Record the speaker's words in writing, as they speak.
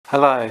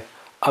Hello,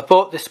 I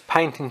bought this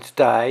painting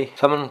today,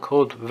 someone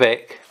called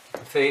Vic. You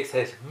can see it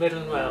says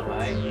Midland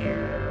Railway.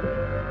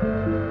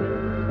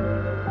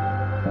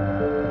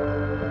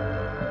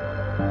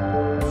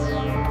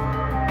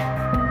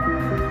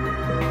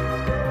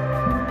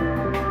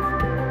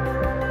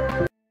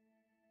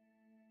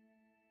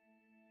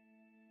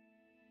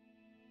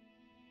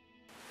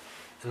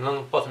 And along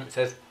the bottom it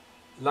says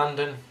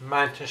London,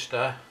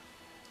 Manchester,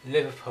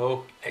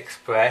 Liverpool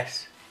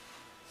Express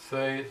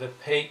through the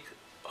peak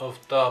of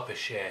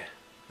Derbyshire.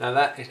 Now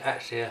that is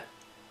actually a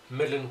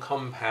Midland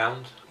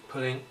compound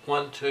putting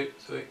 1, 2,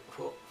 3,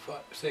 4, 5,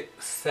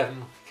 6,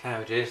 7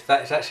 carriages.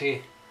 That is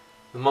actually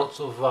the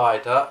Monsal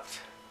Viaduct.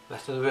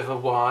 That's the River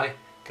Wye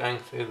going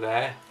through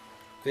there.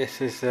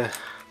 This is a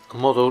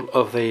model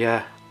of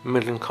the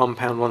Midland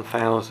Compound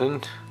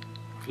 1000.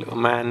 Little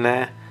man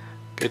there,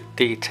 good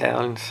detail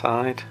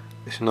inside.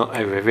 This is not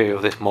a review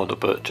of this model,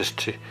 but just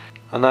to,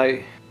 I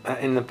know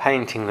in the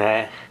painting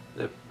there,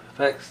 the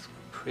effects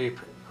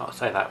can't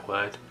say that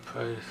word,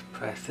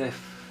 progressive.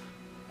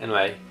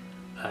 Anyway,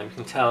 you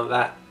can tell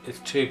that it's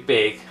too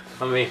big.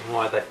 One reason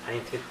why they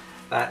painted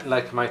that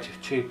locomotive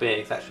too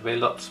big. That should be a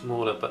lot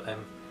smaller, but they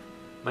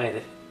made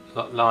it a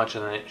lot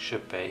larger than it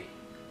should be.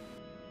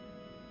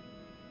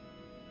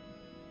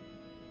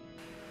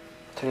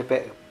 I'll tell you a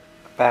bit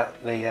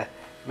about the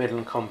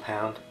Midland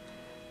compound.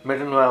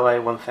 Midland Railway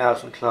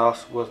 1000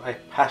 class was a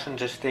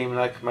passenger steam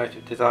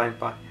locomotive designed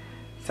by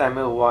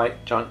Samuel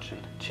White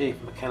Johnson, Chief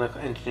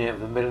Mechanical Engineer of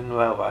the Midland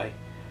Railway.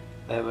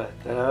 They were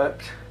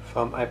developed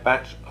from a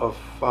batch of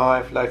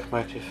 5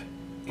 locomotives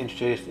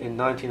introduced in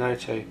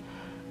 1902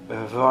 with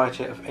a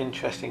variety of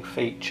interesting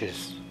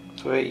features.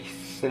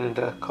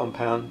 3-cylinder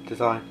compound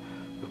design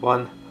with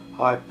 1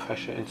 high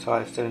pressure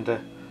inside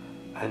cylinder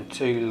and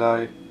 2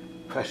 low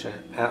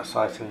pressure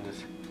outside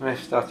cylinders.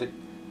 Smith started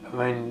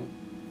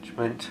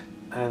arrangement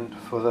and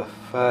for the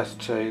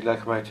first 2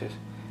 locomotives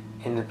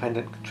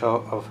independent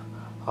control of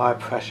high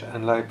pressure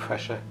and low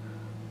pressure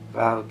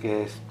valve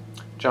gears.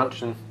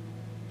 Johnson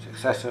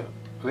successor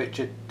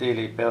Richard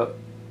Dealey built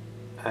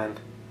an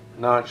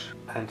enlarged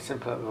and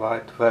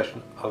simplified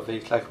version of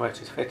these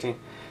locomotives, fitting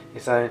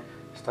his own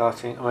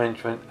starting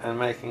arrangement and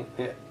making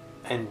the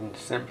engine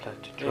simpler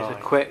to drive. Here's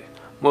a quick,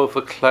 more of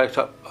a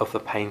close-up of the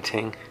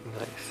painting.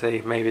 You can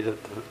see maybe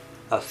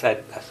I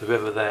said that's the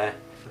river there,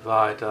 the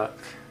viaduct,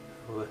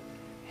 all the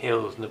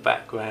hills in the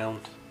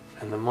background,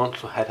 and the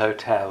Monsal Head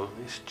Hotel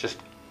is just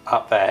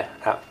up there,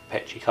 out the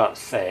pitch. You can't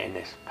see it in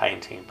this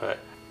painting, but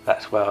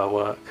that's where I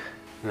work.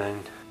 And then,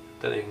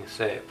 I don't know if you can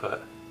see it,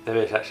 but there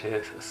is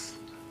actually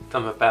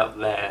something about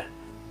there.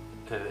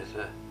 There is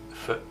a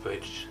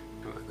footbridge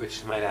which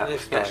is made out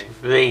of stone. You can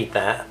actually read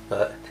that,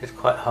 but it's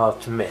quite hard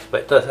to miss.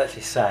 But it does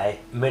actually say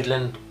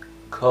Midland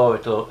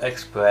Corridor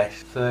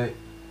Express through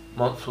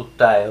Monsal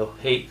Dale,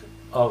 peak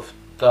of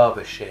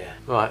Derbyshire.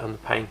 Right on the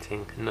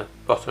painting in the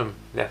bottom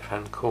left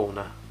hand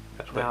corner.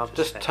 Now I've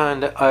just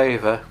turned it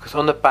over because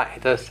on the back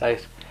it does say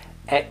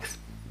X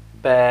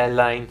Bear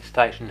Lane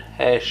Station,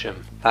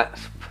 Hersham.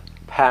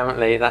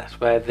 Apparently that's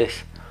where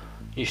this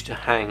used to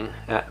hang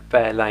at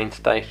Bear Lane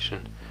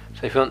Station.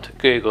 So if you want to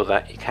Google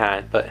that you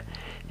can, but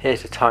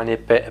here's a tiny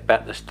bit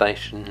about the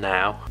station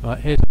now. Right,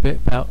 here's a bit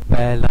about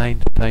Bear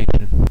Lane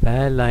Station.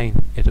 Bear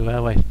Lane is a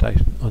railway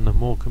station on the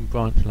Morecambe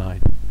branch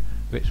line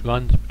which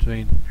runs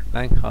between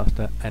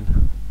Lancaster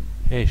and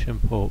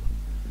Hersham Port.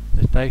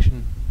 The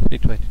station is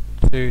situated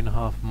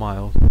 2.5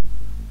 miles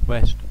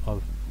west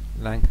of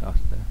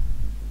Lancaster,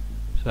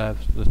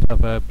 serves the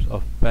suburbs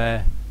of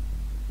Bear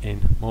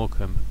in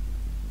Morecambe,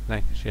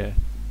 Lancashire.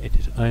 It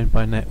is owned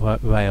by Network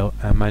Rail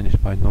and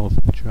managed by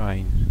Northern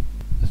Trains.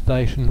 The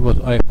station was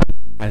opened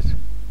as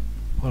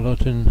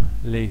Pollerton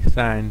Lee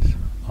Sands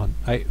on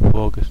 8th of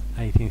August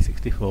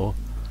 1864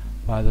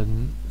 by the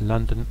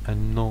London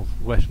and North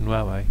Western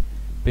Railway,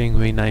 being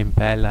renamed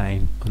Bear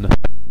Lane on the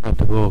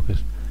 3rd of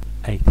August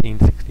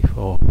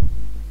 1864.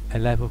 A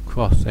level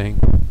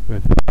crossing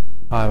with the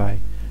highway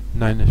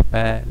known as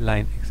Bear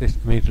Lane exists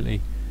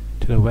immediately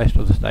to the west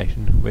of the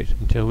station, which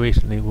until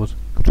recently was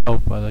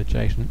controlled by the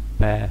adjacent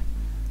Bear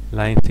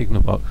Lane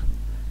signal box,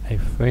 a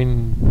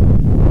fringe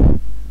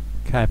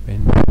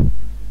cabin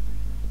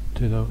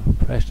to the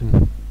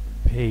Preston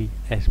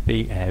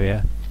PSB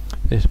area.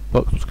 This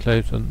box was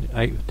closed on the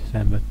 8th of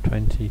December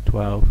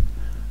 2012,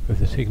 with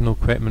the signal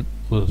equipment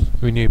was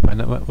renewed by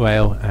Network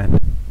Rail and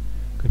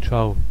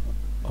control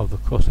of the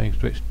crossing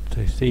switched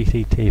to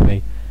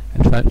CCTV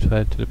and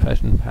transferred to the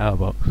Preston power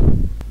box.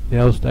 The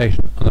old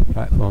station on the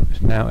platform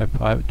is now a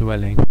private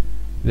dwelling.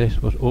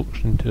 This was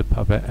auctioned to the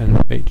public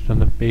and featured on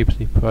the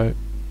BBC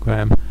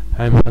programme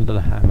Home Under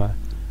the Hammer,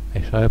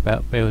 a show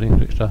about buildings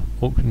which are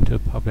auctioned to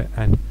the public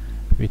and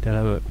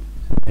redeveloped.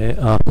 Here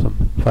are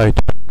some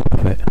photos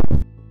of it.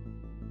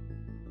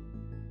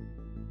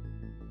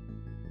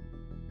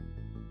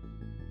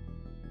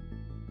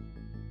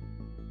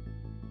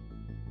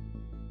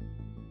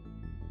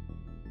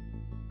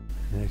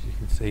 And as you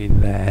can see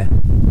there's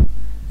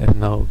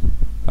an old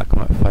black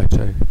and white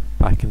photo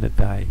back in the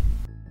day.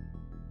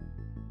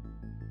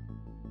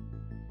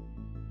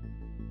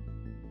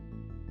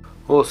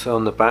 Also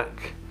on the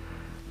back,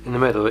 in the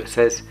middle, it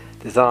says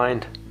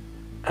designed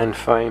and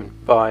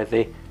framed by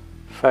the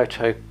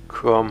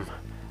PhotoCrom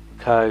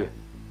Co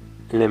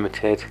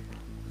Limited,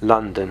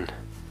 London.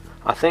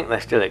 I think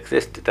they still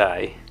exist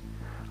today.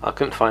 I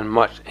couldn't find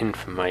much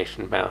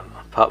information about,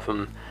 apart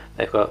from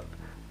they've got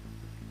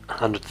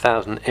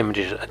 100,000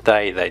 images a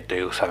day they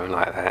do, or something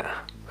like that.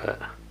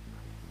 But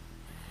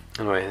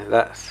anyway,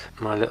 that's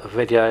my little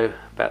video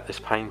about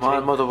this painting. My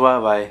model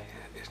railway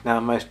is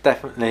now most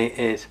definitely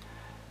is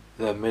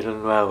the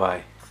Midland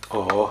Railway,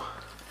 or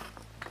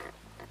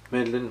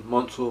Midland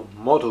Monsal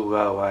Model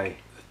Railway,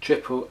 the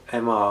Triple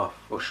MR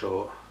for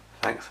short.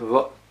 Thanks for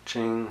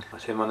watching. I'll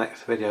see you in my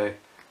next video.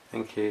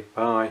 Thank you.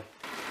 Bye.